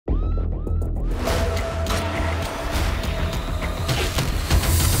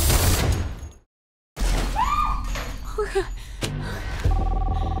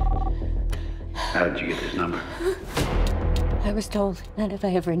How did you get this number? I was told that if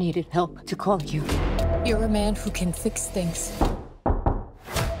I ever needed help, to call you. You're a man who can fix things. I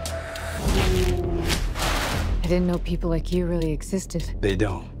didn't know people like you really existed. They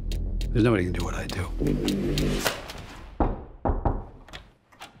don't. There's nobody can do what I do.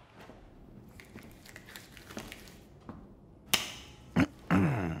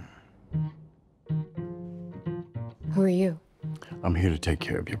 Who are you? I'm here to take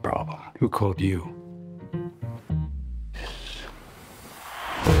care of your problem. Who called you?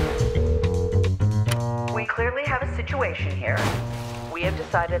 We clearly have a situation here. We have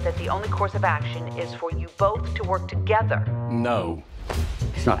decided that the only course of action is for you both to work together. No.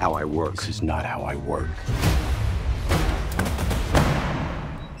 It's not how I work. This is not how I work.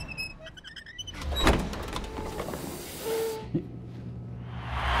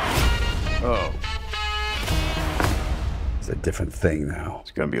 Oh. It's a different thing now.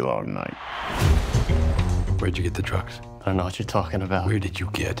 It's gonna be a long night. Where'd you get the drugs? I don't know what you're talking about. Where did you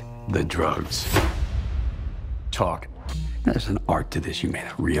get the drugs? Talk. There's an art to this you may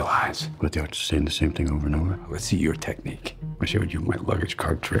not realize. But the art to saying the same thing over and over. Let's see your technique. I showed you my luggage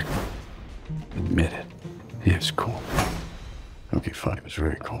cart trick. Admit it. Yeah, it's cool. Okay, fine. It was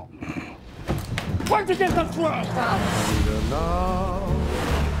very cool. Where'd you get the drugs?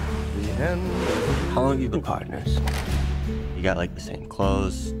 How long have you been partners? You got like the same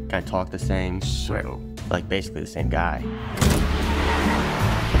clothes, kind of talk the same. So? Like basically the same guy.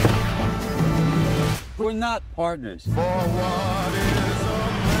 We're not partners. For what is a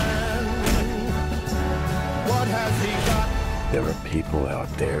man? What has he got? There are people out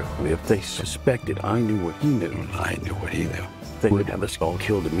there who, if they suspected I knew what he knew and I knew what he knew, they would have us all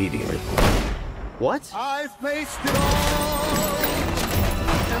killed immediately. What? I faced it all,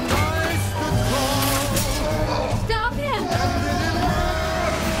 and I stood tall. Stop him! And did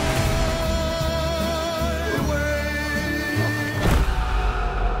it my way.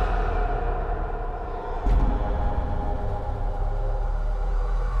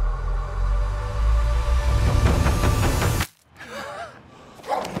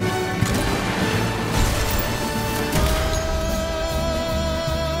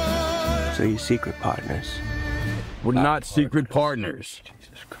 So you secret partners? We're not secret partners.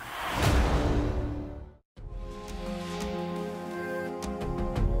 Jesus Christ.